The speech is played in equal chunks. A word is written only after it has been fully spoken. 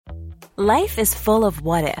Life is full of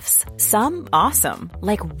what-ifs. Some awesome,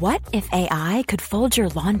 like what if AI could fold your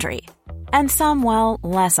laundry? And some, well,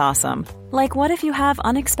 less awesome, like what if you have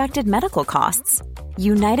unexpected medical costs?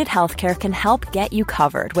 United Healthcare can help get you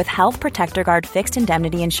covered with Health Protector Guard fixed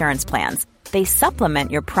indemnity insurance plans. They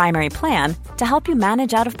supplement your primary plan to help you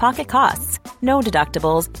manage out-of-pocket costs. No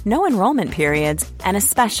deductibles, no enrollment periods, and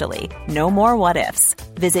especially no more what-ifs.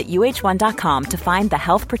 Visit uh1.com to find the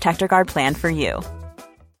Health Protector Guard plan for you.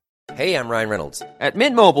 Hey, I'm Ryan Reynolds. At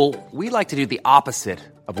Mint Mobile, we like to do the opposite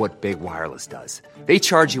of what Big Wireless does. They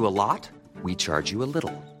charge you a lot, we charge you a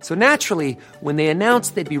little. So naturally, when they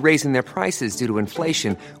announced they'd be raising their prices due to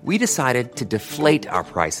inflation, we decided to deflate our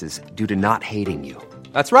prices due to not hating you.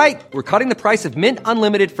 That's right. We're cutting the price of Mint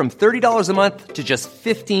Unlimited from $30 a month to just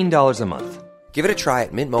 $15 a month. Give it a try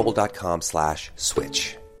at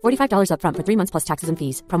mintmobile.com/switch. $45 up front for 3 months plus taxes and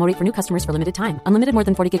fees. Promo rate for new customers for limited time. Unlimited more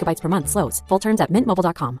than 40 gigabytes per month. Slows full terms at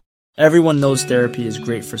mintmobile.com. Everyone knows therapy is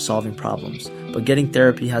great for solving problems, but getting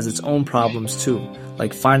therapy has its own problems too,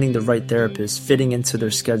 like finding the right therapist, fitting into their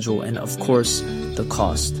schedule, and of course, the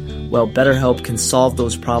cost. Well, BetterHelp can solve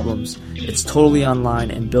those problems. It's totally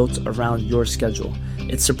online and built around your schedule.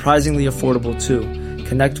 It's surprisingly affordable too.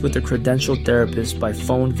 Connect with a credentialed therapist by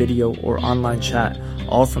phone, video, or online chat,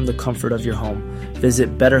 all from the comfort of your home.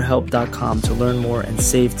 Visit BetterHelp.com to learn more and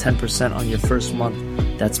save 10% on your first month.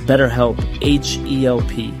 That's BetterHelp,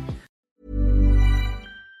 H-E-L-P.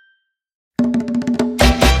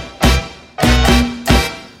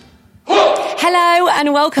 Hello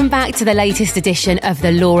and welcome back to the latest edition of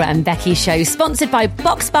the Laura and Becky Show, sponsored by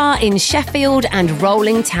Box Bar in Sheffield and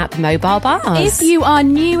Rolling Tap Mobile Bars. If you are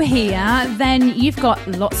new here, then you've got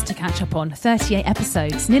lots to catch up on. 38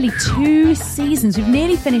 episodes, nearly 2 seasons. We've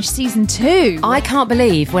nearly finished season 2. I can't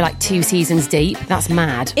believe we're like 2 seasons deep. That's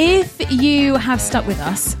mad. If you have stuck with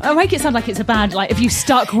us, I make it sound like it's a bad, like if you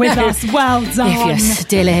stuck with us, well done. If you're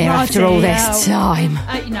still here after all this time.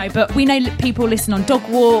 But we know people listen on dog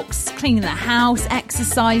walks, cleaning their house,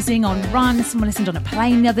 exercising, on runs. Someone listened on a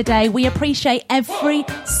plane the other day. We appreciate every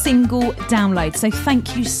single download, so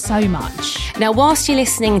thank you so much. Now, whilst you're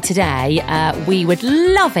listening today, we would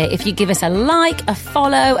love it if you give us a like, a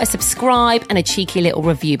follow, a subscribe, and a cheeky little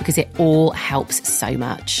review, because it all helps so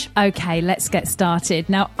much. Okay, let's get started.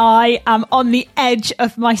 Now, I am on the edge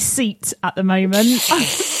of my seat at the moment.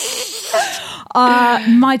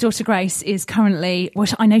 My daughter Grace is currently, well,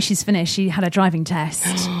 I know she's finished. She had a driving test.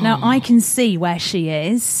 Now I can see where she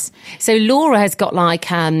is. So Laura has got like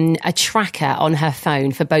a tracker on her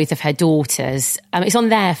phone for both of her daughters. It's on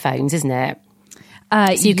their phones, isn't it?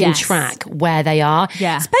 So you can track where they are.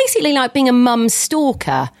 Yeah. It's basically like being a mum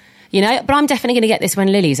stalker, you know. But I'm definitely going to get this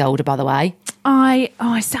when Lily's older, by the way. I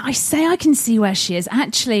say I can see where she is.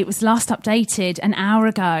 Actually, it was last updated an hour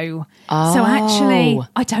ago. Oh. So actually,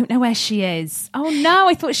 I don't know where she is. Oh no,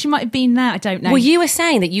 I thought she might have been there. I don't know. Well, you were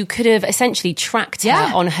saying that you could have essentially tracked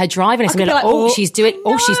her on her driving. I could be like, like, she's doing a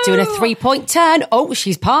 3-point turn. Oh,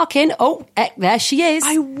 she's parking. Oh, there she is.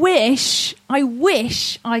 I wish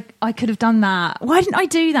I could have done that. Why didn't I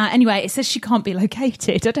do that? Anyway, it says she can't be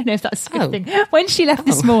located. I don't know if that's a good thing. When she left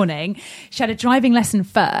this morning, she had a driving lesson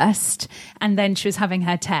first, and then she was having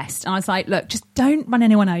her test. And I was like, look, just don't run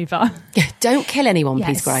anyone over. Don't kill anyone,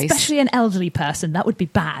 please, Grace. Especially an elderly person. That would be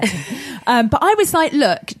bad. But I was like,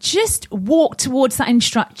 look, just walk towards that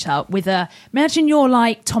instructor with imagine you're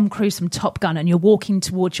like Tom Cruise from Top Gun and you're walking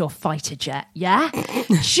towards your fighter jet, yeah?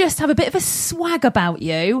 Just have a bit of a swag about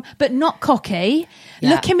you, but not cocky. Yeah.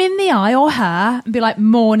 Look him in the eye or her and be like,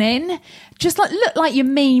 morning. Just like look like you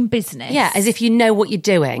mean business. Yeah, as if you know what you're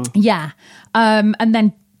doing. Yeah. And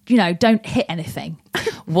then, don't hit anything.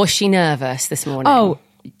 Was she nervous this morning? Oh,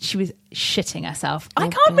 she was shitting herself. I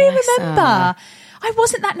can't really remember. I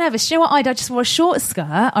wasn't that nervous. You know what I did? I just wore a short skirt.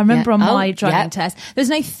 I remember on my driving test. There was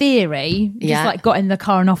no theory. You just like got in the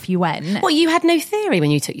car and off you went. Well, you had no theory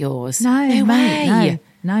when you took yours? No way.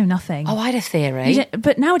 No, nothing. Oh, I had a theory.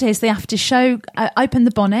 But nowadays they have to show, open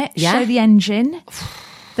the bonnet, show the engine.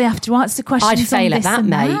 They have to answer questions. I'd fail at that,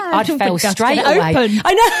 mate. I'd fail straight away.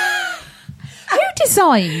 I know. Who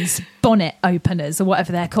designs bonnet openers or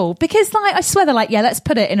whatever they're called? Because I swear they're like, let's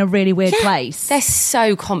put it in a really weird place. They're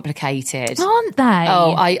so complicated. Aren't they?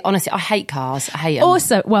 Oh, I hate cars. I hate them.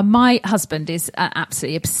 Also, well, my husband is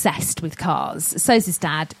absolutely obsessed with cars. So's his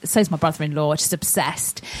dad. So's my brother-in-law, just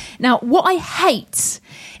obsessed. Now, what I hate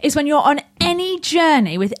is when you're on any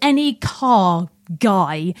journey with any car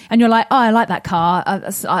guy and you're like, oh, I like that car.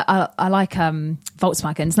 I like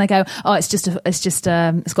Volkswagens. And they go, oh,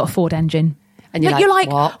 it's got a Ford engine. And you're like,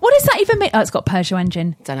 what does that even mean? Oh, it's got a Peugeot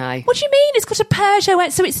engine. Don't know. What do you mean? It's got a Peugeot,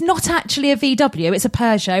 so it's not actually a VW, it's a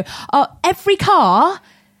Peugeot. Oh, every car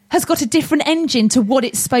has got a different engine to what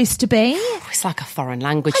it's supposed to be. It's like a foreign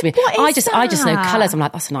language to me. What is I just know that? colours. I'm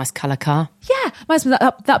like, that's a nice colour car. Yeah, my husband's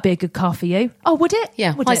like, that'd be a good car for you. Oh, would it?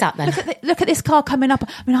 Yeah, would why's it? that then? Look at this car coming up.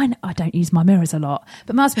 I mean, I don't use my mirrors a lot,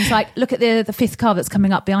 but my husband's like, look at the fifth car that's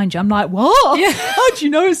coming up behind you. I'm like, what? Yeah. How do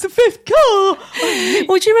you know it's the fifth car?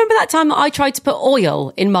 Well, do you remember that time that I tried to put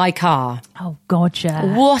oil in my car? Oh, God,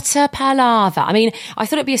 yeah. What a palaver. I mean, I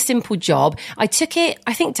thought it'd be a simple job. I took it,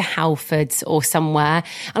 I think, to Halfords or somewhere,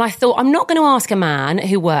 and I thought, I'm not going to ask a man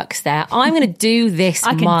who works there. I'm going to do this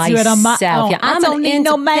I can myself. do it on my own. Yeah, I I'm don't an need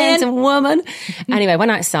no man. independent woman. Anyway, went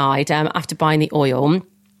outside after buying the oil.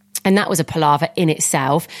 And that was a palaver in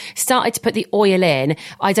itself. Started to put the oil in.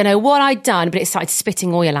 I don't know what I'd done, but it started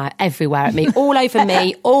spitting oil out everywhere at me, all over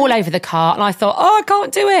me, all over the car. And I thought, I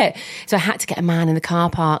can't do it. So I had to get a man in the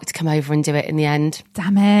car park to come over and do it in the end.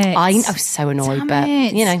 Damn it. I was so annoyed, but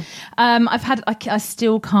you know. I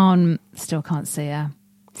still can't see her.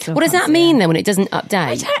 What does that mean then when it doesn't update?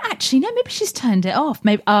 I don't actually know. Maybe she's turned it off.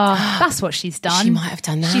 Maybe that's what she's done. She might have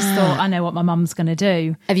done that. She's thought, I know what my mum's going to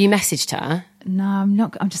do. Have you messaged her? No, I'm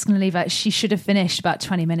not. I'm just going to leave her. She should have finished about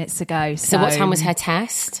 20 minutes ago. So what time was her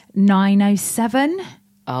test? 9:07.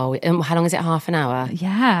 Oh, and how long is it? Half an hour?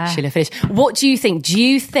 Yeah. She'll have finished. What do you think? Do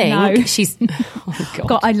you think No. she's... Oh, God.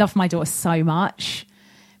 God, I love my daughter so much.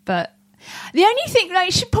 But the only thing,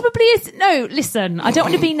 she probably is... No, listen, I don't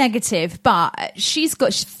want to be negative, but she's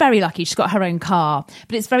very lucky. She's got her own car,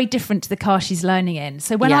 but it's very different to the car she's learning in.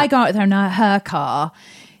 So when I go out with her in her car,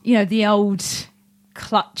 the old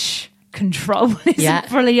clutch control is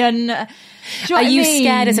brilliant. Are you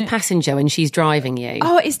scared as a passenger when she's driving you?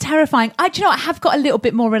 Oh, it's terrifying. I have got a little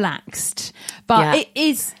bit more relaxed, but it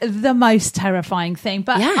is the most terrifying thing.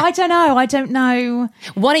 But I don't know.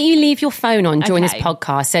 Why don't you leave your phone on during this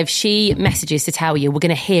podcast? So if she messages to tell you, we're going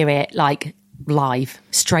to hear it like live,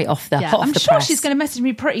 straight off the hot off I'm the sure press. She's going to message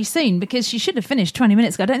me pretty soon because she should have finished 20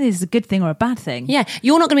 minutes ago. I don't think this is a good thing or a bad thing. Yeah,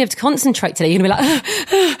 you're not going to be able to concentrate today. You're going to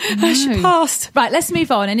be like, she passed. Right, let's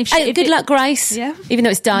move on. And good luck, Grace. Yeah. Even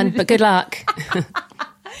though it's done, but good luck.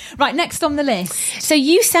 Right, next on the list. So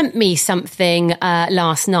you sent me something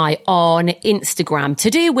last night on Instagram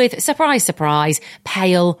to do with, surprise, surprise,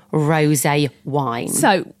 pale rosé wine.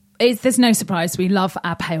 So there's no surprise, we love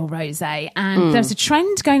our pale rosé, and there's a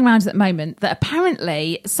trend going around at the moment that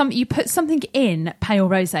apparently you put something in pale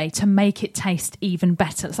rosé to make it taste even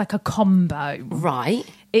better. It's like a combo. Right.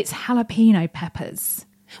 It's jalapeno peppers.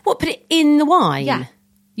 What, put it in the wine? Yeah.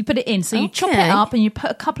 You put it in, so you chop it up and you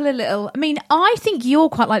put a couple of little... I mean, I think you're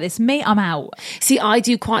quite like this. Me, I'm out. See, I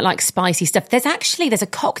do quite like spicy stuff. There's a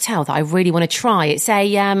cocktail that I really want to try. It's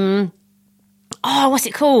a... what's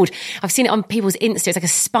it called? I've seen it on people's Insta. It's like a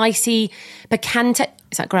spicy picante.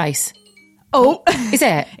 Is that Grace? Oh. Is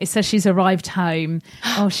it? It says she's arrived home.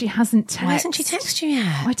 Oh, she hasn't texted. Why hasn't she texted you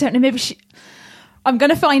yet? I don't know. Maybe she... I'm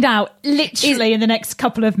going to find out literally in the next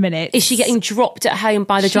couple of minutes. Is she getting dropped at home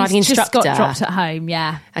by the driving instructor? She's just got dropped at home,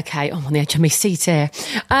 yeah. Okay, I'm on the edge of my seat here.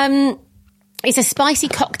 It's a spicy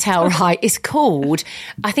cocktail, right? It's called,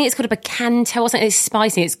 I think it's called a Picanto or something. It's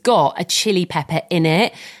spicy. It's got a chili pepper in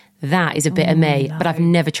it. That is a bit of me, but I've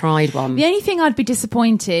never tried one. The only thing I'd be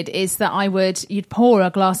disappointed is that you'd pour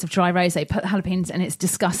a glass of dry rosé, put jalapenos, and it's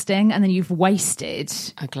disgusting, and then you've wasted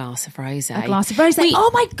a glass of rosé.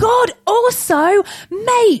 Oh my God! Also,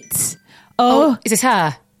 mate. Oh, is this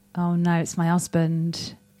her? Oh no, it's my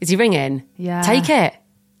husband. Is he ringing? Yeah. Take it.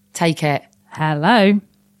 Hello.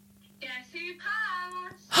 Guess who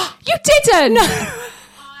passed? You didn't.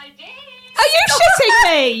 I did. Are you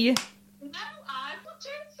shitting me?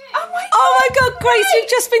 Oh my God, Grace, you've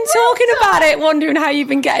just been talking about it, wondering how you've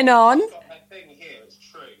been getting on. My thing here, it's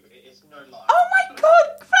true. It is no lie. Oh my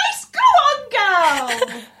God, Grace, go on,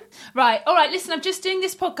 girl. Right, all right, listen, I'm just doing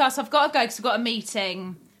this podcast. I've got to go because I've got a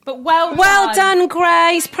meeting. But well done,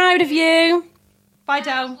 Grace. Proud of you. Bye,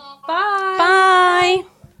 Del. Bye. Bye.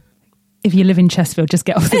 If you live in Chesterfield, just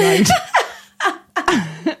get off the road.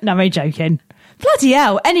 No, I'm only joking. Bloody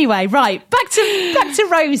hell. Anyway, right, back to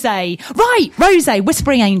rosé. Right, rosé,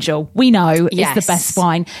 Whispering Angel. We know is the best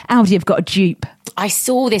wine. Aldi have got a dupe. I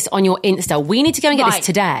saw this on your Insta. We need to go and get this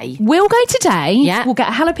today. We'll go today. Yeah. We'll get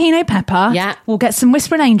a jalapeno pepper. Yeah. We'll get some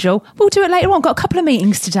Whispering Angel. We'll do it later on. Got a couple of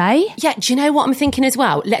meetings today. Yeah, do you know what I'm thinking as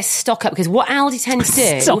well? Let's stock up, because what Aldi tends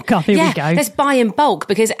to do... Stock up, here we go. Let's buy in bulk,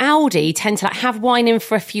 because Aldi tend to have wine in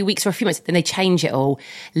for a few weeks or a few months, then they change it all.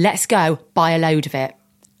 Let's go, buy a load of it.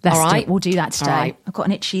 Let's all right? We'll do that today. Right. I've got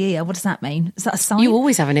an itchy ear. What does that mean? Is that a sign? You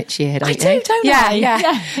always have an itchy ear, don't you? I do, don't I?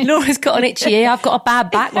 Yeah. Laura's got an itchy ear. I've got a bad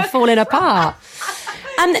back. We're falling apart.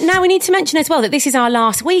 And now we need to mention as well that this is our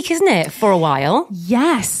last week, isn't it, for a while?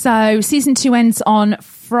 Yes. So season 2 ends on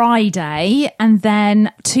Friday, and then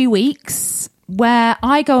 2 weeks where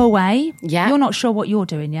I go away. Yeah. You're not sure what you're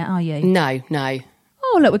doing yet, are you? No.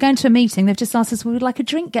 Oh, look, we're going to a meeting. They've just asked us if we would like a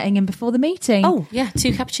drink getting in before the meeting. Oh, yeah,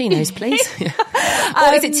 2 cappuccinos, please.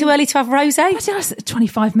 Or is it too early to have rosé? I don't know,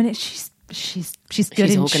 25 minutes. She's good,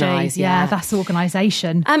 isn't organised, she? yeah. That's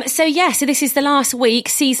organisation. So this is the last week.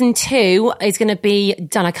 Season 2 is going to be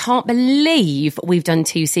done. I can't believe we've done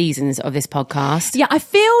 2 seasons of this podcast. Yeah, I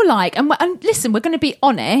feel like, and listen, we're going to be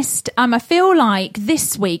honest. I feel like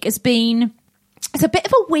this week has been. It's a bit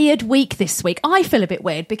of a weird week this week. I feel a bit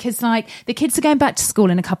weird because like the kids are going back to school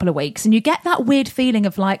in a couple of weeks, and you get that weird feeling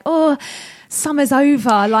of like, oh, summer's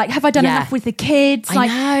over. Like, have I done enough with the kids? I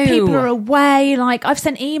Like, know. people are away. Like, I've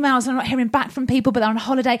sent emails and I'm not hearing back from people, but they're on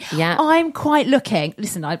holiday. Yeah. I'm quite looking.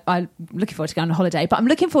 Listen, I'm looking forward to going on holiday, but I'm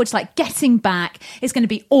looking forward to like getting back. It's going to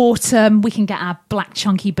be autumn. We can get our black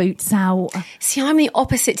chunky boots out. See, I'm the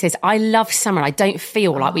opposite to this. I love summer. I don't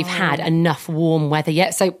feel like we've had enough warm weather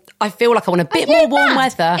yet. So I feel like I want a bit more warm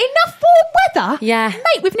weather. Enough warm weather? Yeah.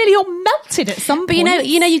 Mate, we've nearly all melted at some But point.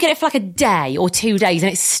 you know, you get it for like a day or 2 days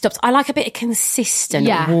and it stops. I like a bit of consistent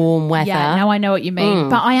warm weather. Yeah, now I know what you mean.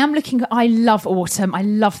 But I love autumn. I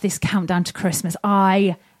love this countdown to Christmas.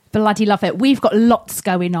 I bloody love it. We've got lots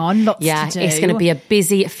going on, lots to do. It's going to be a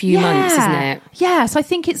busy few months, isn't it? Yeah, so I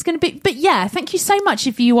think it's going to be... But yeah, thank you so much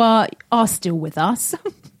if you are still with us.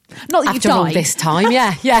 Not that After you've all died. this time,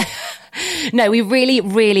 yeah. No, we really,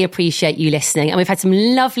 really appreciate you listening. And we've had some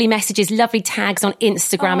lovely messages, lovely tags on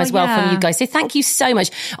Instagram as well from you guys. So thank you so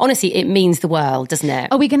much. Honestly, it means the world, doesn't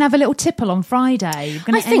it? Are we going to have a little tipple on Friday?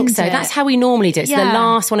 I think so. That's how we normally do it. It's the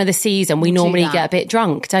last one of the season. We We'll do normally that. get a bit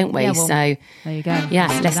drunk, don't we? Yeah, well, so there you go.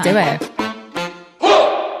 Yeah, let's do it.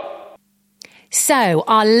 So,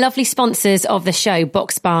 our lovely sponsors of the show,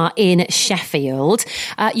 Box Bar in Sheffield,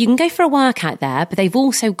 you can go for a workout there, but they've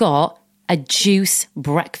also got a juice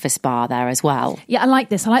breakfast bar there as well. Yeah, I like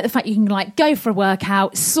this. I like the fact you can like go for a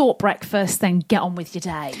workout, sort breakfast, then get on with your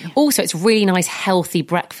day. Also, it's really nice, healthy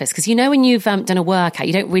breakfast because you know when you've done a workout,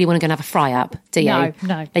 you don't really want to go and have a fry up, do you?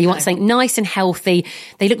 No. You want something nice and healthy.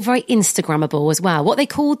 They look very Instagrammable as well. What they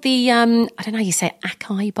called the, I don't know how you say it,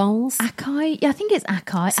 acai bowls? Acai? Yeah, I think it's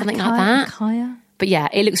acai. Something like that. Acai. But yeah,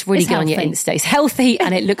 it looks really good on your Insta. It's healthy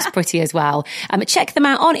and it looks pretty as well. Check them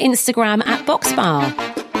out on Instagram at Box Bar.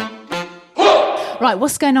 Right,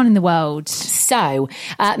 what's going on in the world? So,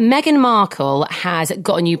 Meghan Markle has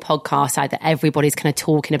got a new podcast out that everybody's kind of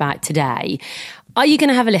talking about today. Are you going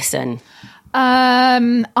to have a listen?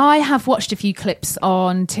 I have watched a few clips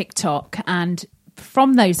on TikTok, and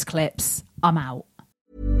from those clips, I'm out.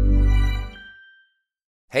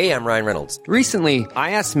 Hey, I'm Ryan Reynolds. Recently,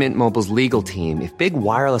 I asked Mint Mobile's legal team if big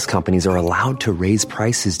wireless companies are allowed to raise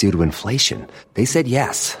prices due to inflation. They said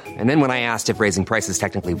yes. And then when I asked if raising prices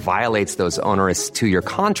technically violates those onerous 2-year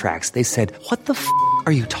contracts, they said, "What the f***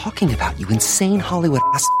 are you talking about, you insane Hollywood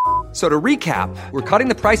ass?" So to recap, we're cutting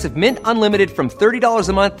the price of Mint Unlimited from $30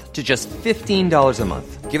 a month to just $15 a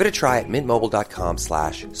month. Give it a try at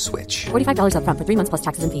mintmobile.com/switch. $45 up front for 3 months plus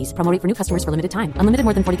taxes and fees. Promo rate for new customers for limited time. Unlimited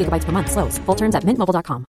more than 40 gigabytes per month. Slows full terms at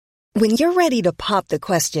mintmobile.com. When you're ready to pop the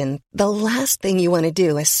question, the last thing you want to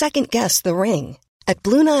do is second-guess the ring. At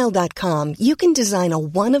BlueNile.com, you can design a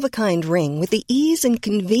one-of-a-kind ring with the ease and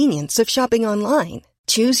convenience of shopping online.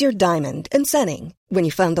 Choose your diamond and setting. When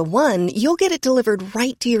you find the one, you'll get it delivered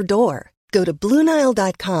right to your door. Go to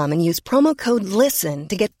BlueNile.com and use promo code LISTEN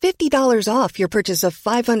to get $50 off your purchase of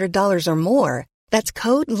 $500 or more. That's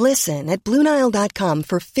code LISTEN at BlueNile.com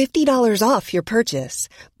for $50 off your purchase.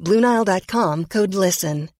 BlueNile.com, code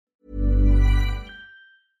LISTEN.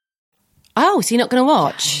 Oh, so you're not going to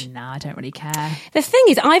watch? No, I don't really care. The thing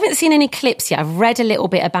is, I haven't seen any clips yet. I've read a little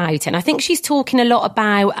bit about it. And I think she's talking a lot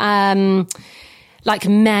about like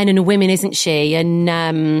men and women, isn't she?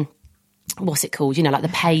 And what's it called? You know, like the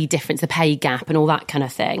pay difference, the pay gap and all that kind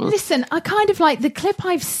of thing. Listen, I kind of like the clip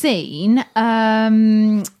I've seen.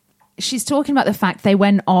 She's talking about the fact they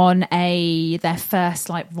went on their first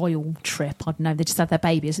like royal trip. I don't know. They just had their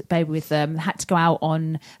baby with them. They had to go out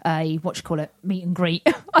on a meet and greet.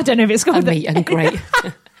 I don't know if it's called a meet and greet.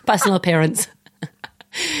 Personal appearance.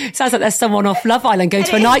 Sounds like there's someone off Love Island going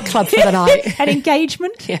to a nightclub for the night. An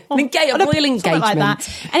engagement? Yeah. A royal engagement. Like that.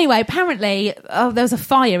 Anyway, apparently there was a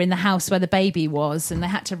fire in the house where the baby was and they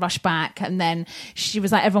had to rush back, and then she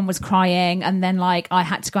was like, everyone was crying, and then like I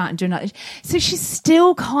had to go out and do another. So she's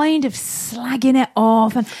still kind of slagging it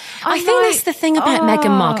off. And I think that's the thing about Meghan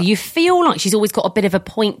Markle. You feel like she's always got a bit of a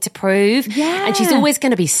point to prove. Yeah. And she's always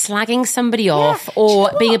going to be slagging somebody off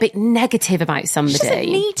or being a bit negative about somebody. She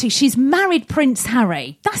doesn't need to. She's married Prince Harry.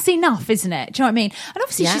 That's enough, isn't it? Do you know what I mean? And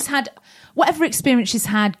obviously she's had whatever experience she's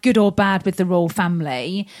had, good or bad, with the royal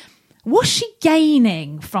family, what's she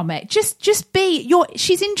gaining from it? Just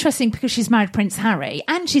she's interesting because she's married Prince Harry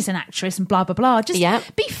and she's an actress and blah, blah, blah. Just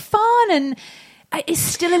be fun, and it's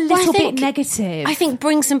still a little bit negative. I think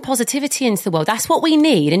bring some positivity into the world. That's what we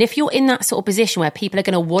need. And if you're in that sort of position where people are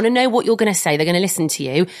going to want to know what you're going to say, they're going to listen to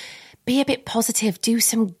you, be a bit positive, do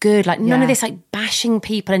some good. Like none of this like bashing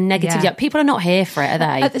people and negativity. Like, people are not here for it, are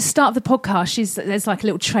they? At the start of the podcast, there's like a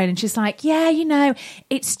little trailer and she's like,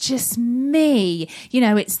 it's just me.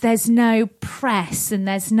 There's no press and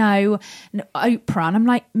there's no Oprah. And I'm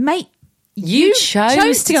like, mate, you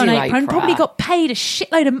chose to go on Oprah and probably got paid a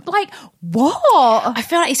shitload of, like, what? I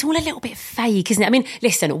feel like it's all a little bit fake, isn't it? I mean,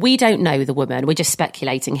 listen, we don't know the woman. We're just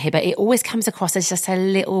speculating here, but it always comes across as just a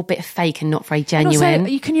little bit fake and not very genuine.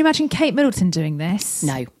 Also, can you imagine Kate Middleton doing this?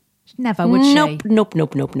 No. Never, would she? Nope.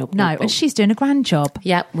 No, and she's doing a grand job.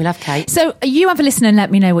 Yeah, we love Kate. So you have a listen and let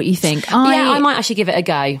me know what you think. I might actually give it a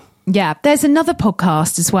go. Yeah, there's another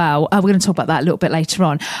podcast as well. We're going to talk about that a little bit later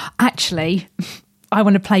on. Actually, I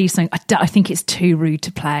want to play you something. I think it's too rude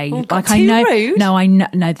to play. Oh, God, like, too rude? No, I know.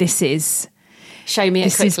 No, this is. Show me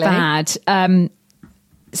it quickly. This is bad.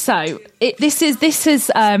 This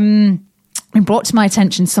is been brought to my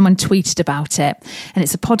attention. Someone tweeted about it, and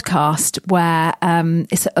it's a podcast where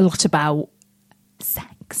it's a lot about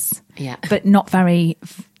sex. Yeah, but not very.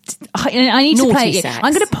 I need to play it.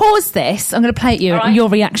 I'm going to pause this. I'm going to play it you. Right. Your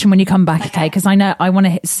reaction when you come back, okay? Because I know I want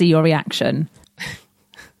to see your reaction.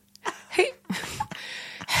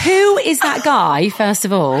 Who is that guy, first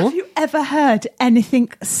of all? Have you ever heard anything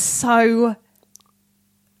so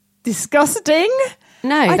disgusting?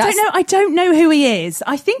 No, I don't know. I don't know who he is.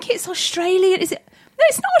 I think it's Australian. Is it? No,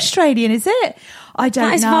 it's not Australian, is it? I don't know.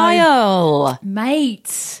 That is vile.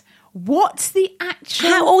 Mate, what's the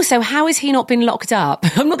actual... How has he not been locked up?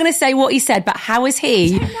 I'm not going to say what he said, but how has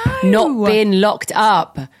he not been locked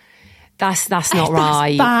up? That's not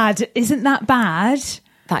right. That's bad. Isn't that bad?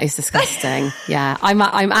 That is disgusting. Yeah. I'm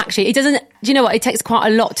actually, it doesn't, do you know what? It takes quite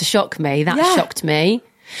a lot to shock me. That shocked me.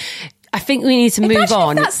 I think we need to move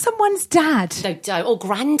on. If that's someone's dad. No, don't. Or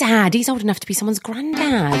granddad. He's old enough to be someone's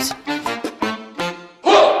granddad.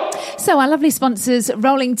 So our lovely sponsors,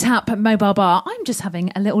 Rolling Tap Mobile Bar. I'm just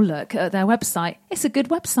having a little look at their website. It's a good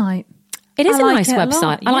website. It is a nice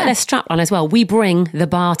website. I like their strapline as well. We bring the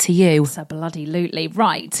bar to you. So bloody lootly.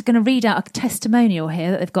 Right. Going to read out a testimonial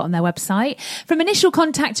here that they've got on their website. From initial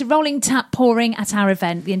contact to rolling tap pouring at our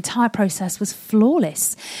event, the entire process was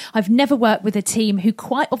flawless. I've never worked with a team who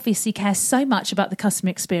quite obviously cares so much about the customer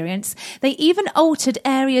experience. They even altered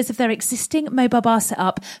areas of their existing mobile bar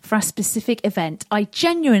setup for a specific event. I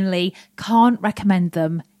genuinely can't recommend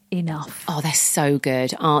them enough. Oh, they're so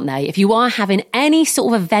good, aren't they? If you are having any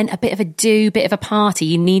sort of event, a bit of a bit of a party,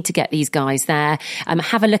 you need to get these guys there.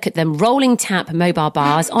 Have a look at them. Rolling Tap Mobile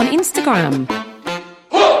Bars on Instagram.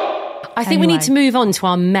 I think we need to move on to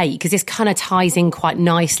our mate, because this kind of ties in quite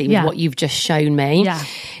nicely with what you've just shown me. Yeah.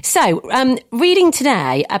 So, reading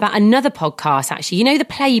today about another podcast, actually. You know the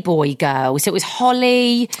Playboy girls? So it was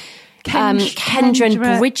Holly... Kendra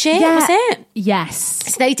and Bridget, was it? Yes.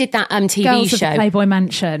 So they did that TV Girls show. Of the Playboy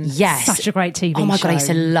Mansion. Yes. Such a great TV show. Oh my God, I used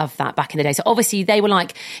to love that back in the day. So obviously they were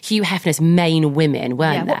like Hugh Hefner's main women,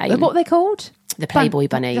 weren't they? What were they called? The Playboy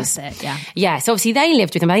Bunnies. That's it, yeah. Yeah, so obviously they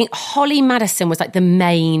lived with them. I think Holly Madison was like the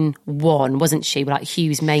main one, wasn't she? Like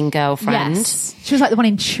Hugh's main girlfriend. Yes. She was like the one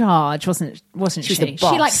in charge, wasn't she? She was the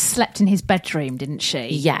boss. She like slept in his bedroom, didn't she?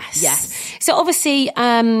 Yes. Yes. So obviously,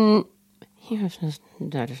 Hugh Hefner's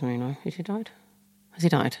dead, isn't he now? Has he died? Has he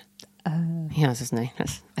died? He has, hasn't he?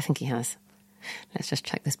 I think he has. Let's just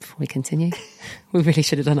check this before we continue. We really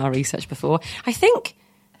should have done our research before. I think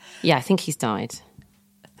he's died.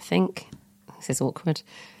 I think. This is awkward.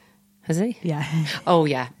 Has he? Yeah. Oh,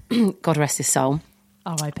 yeah. God rest his soul.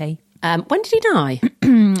 R.I.P. When did he die?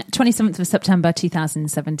 27th of September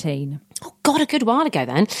 2017. Oh, God, a good while ago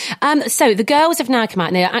then. So the girls have now come out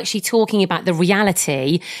and they're actually talking about the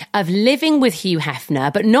reality of living with Hugh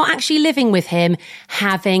Hefner, but not actually living with him,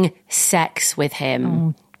 having sex with him.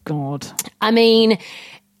 Oh, God. I mean,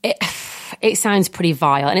 it sounds pretty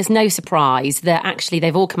vile, and it's no surprise that actually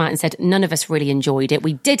they've all come out and said none of us really enjoyed it.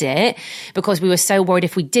 We did it because we were so worried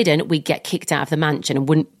if we didn't, we'd get kicked out of the mansion and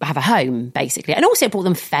wouldn't have a home, basically. And also it brought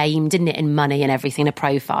them fame, didn't it, and money and everything, a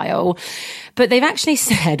profile. But they've actually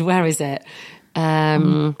said, where is it?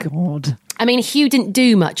 Oh, God. I mean, Hugh didn't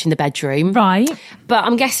do much in the bedroom. Right. But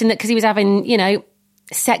I'm guessing that because he was having,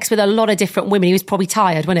 sex with a lot of different women, he was probably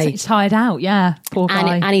tired, wasn't he? Tired out, yeah. Poor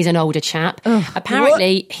guy. And he's an older chap. Ugh.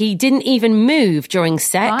 Apparently, he didn't even move during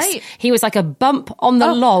sex. Right. He was like a bump on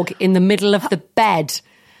the log in the middle of the bed.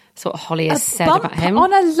 That's what Holly has said bump about him.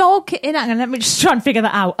 on a log. Hang on, let me just try and figure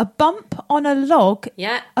that out. A bump on a log.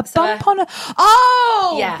 Yeah. A bump on a.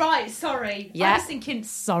 Oh, Yeah. right. Sorry. Yeah. I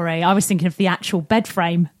was thinking of the actual bed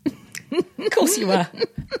frame. Of course you were.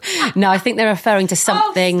 No, I think they're referring to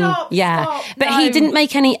something. stop, But no. he didn't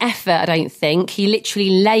make any effort, I don't think. He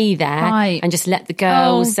literally lay there and just let the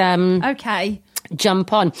girls Okay.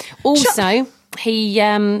 jump on. Also, he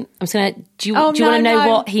I'm just gonna do you want to know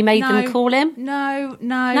what he made them call him? No.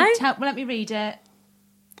 No? Let me read it.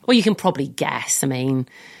 Well, you can probably guess. I mean,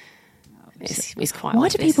 it's quite Why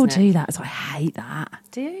obvious, do people isn't it? do that? So I hate that.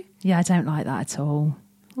 Do you? Yeah, I don't like that at all.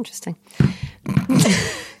 Interesting.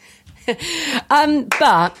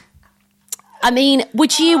 But I mean,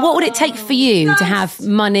 what would it take for you to have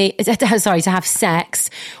to have sex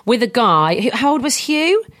with a guy how old was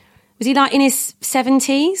Hugh? Was he like in his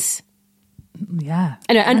 70s? Yeah.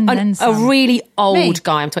 And then a some. really old Me?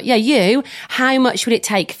 guy, I'm talking. Yeah, you. How much would it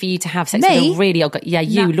take for you to have sex Me? with a really old guy? Yeah,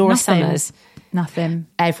 you, Laura Nothing. Summers. Nothing.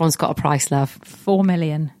 Everyone's got a price, love. 4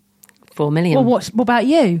 million. 4 million. Well, what about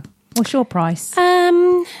you? What's your price?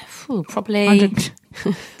 Probably 100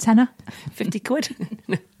 tenner. 50 quid.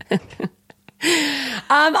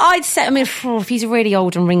 I'd say, I mean, if he's really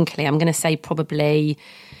old and wrinkly, I'm going to say probably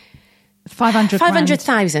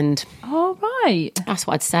 500,000. Oh, right. That's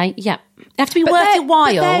what I'd say. Yeah. They have to be worth a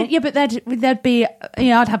while. But there'd be,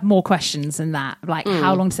 I'd have more questions than that. Like,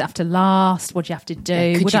 how long does it have to last? What do you have to do?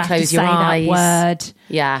 Yeah, could would you I have close to your say eyes? that word?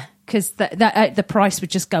 Yeah. Because the price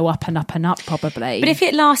would just go up and up and up, probably. But if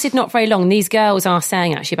it lasted not very long, these girls are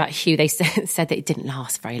saying actually about Hugh, they said that it didn't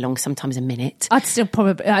last very long, sometimes a minute. I'd still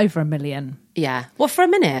probably over 1 million. Yeah. Well, for a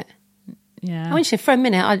minute. Yeah. I mean, for a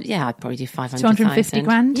minute, I'd probably do 500,000. 250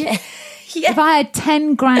 grand? Yeah. If I had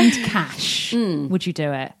 10 grand cash, would you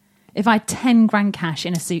do it? If I had 10 grand cash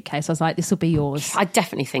in a suitcase, I was like, this will be yours. I'd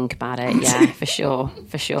definitely think about it. Yeah, for sure.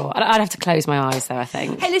 I'd have to close my eyes though, I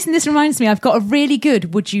think. Hey, listen, this reminds me, I've got a really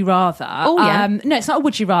good would you rather. Oh, yeah. No, it's not a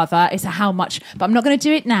would you rather, it's a how much. But I'm not going to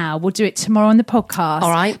do it now. We'll do it tomorrow on the podcast. All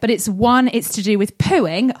right. But it's to do with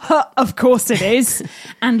pooing. Of course it is.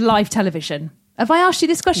 And live television. Have I asked you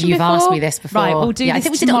this question You've before? asked me this before. Right, we'll do this I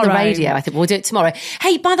think we did tomorrow. it on the radio. I think we'll do it tomorrow.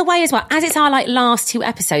 Hey, by the way, as well, as it's our last 2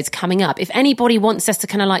 episodes coming up, if anybody wants us to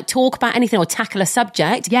kind of talk about anything or tackle a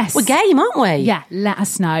subject, yes, we're game, aren't we? Yeah, let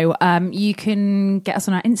us know. You can get us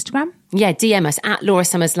on our Instagram. Yeah, DM us at Laura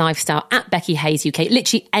Summers Lifestyle, at Becky Hayes UK.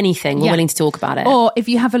 Literally anything. We're willing to talk about it. Or if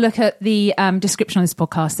you have a look at the description on this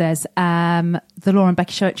podcast, there's the Laura and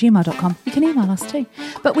Becky Show at gmail.com. You can email us too.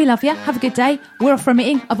 But we love you. Have a good day. We're off for a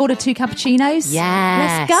meeting. I've ordered 2 cappuccinos.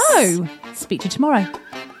 Yes. Let's go. Speak to you tomorrow.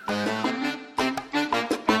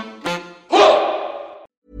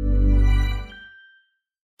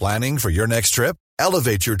 Planning for your next trip?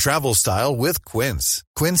 Elevate your travel style with Quince.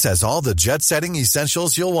 Quince has all the jet-setting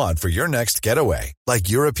essentials you'll want for your next getaway, like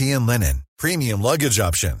European linen, premium luggage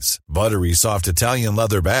options, buttery soft Italian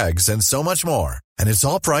leather bags, and so much more. And it's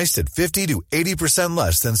all priced at 50 to 80%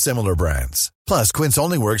 less than similar brands. Plus, Quince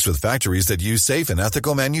only works with factories that use safe and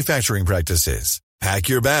ethical manufacturing practices. Pack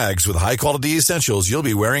your bags with high-quality essentials you'll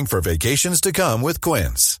be wearing for vacations to come with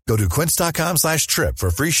Quince. Go to quince.com/trip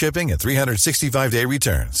for free shipping and 365-day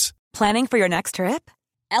returns. Planning for your next trip?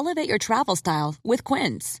 Elevate your travel style with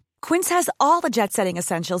Quince. Quince has all the jet-setting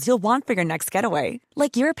essentials you'll want for your next getaway,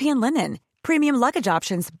 like European linen, premium luggage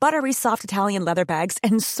options, buttery soft Italian leather bags,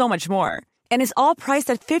 and so much more. And is all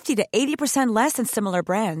priced at 50 to 80% less than similar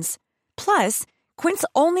brands. Plus, Quince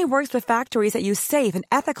only works with factories that use safe and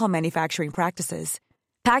ethical manufacturing practices.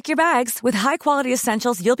 Pack your bags with high-quality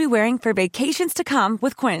essentials you'll be wearing for vacations to come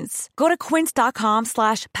with Quince. Go to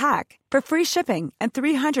quince.com/pack for free shipping and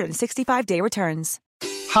 365-day returns.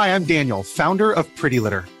 Hi, I'm Daniel, founder of Pretty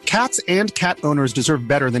Litter. Cats and cat owners deserve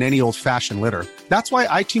better than any old-fashioned litter. That's why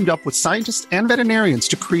I teamed up with scientists and veterinarians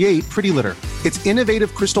to create Pretty Litter. Its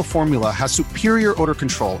innovative crystal formula has superior odor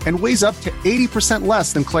control and weighs up to 80%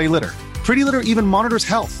 less than clay litter. Pretty Litter even monitors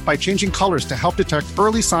health by changing colors to help detect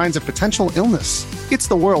early signs of potential illness. It's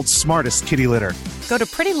the world's smartest kitty litter. Go to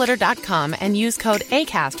prettylitter.com and use code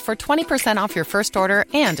ACAST for 20% off your first order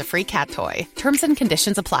and a free cat toy. Terms and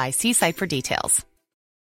conditions apply. See site for details.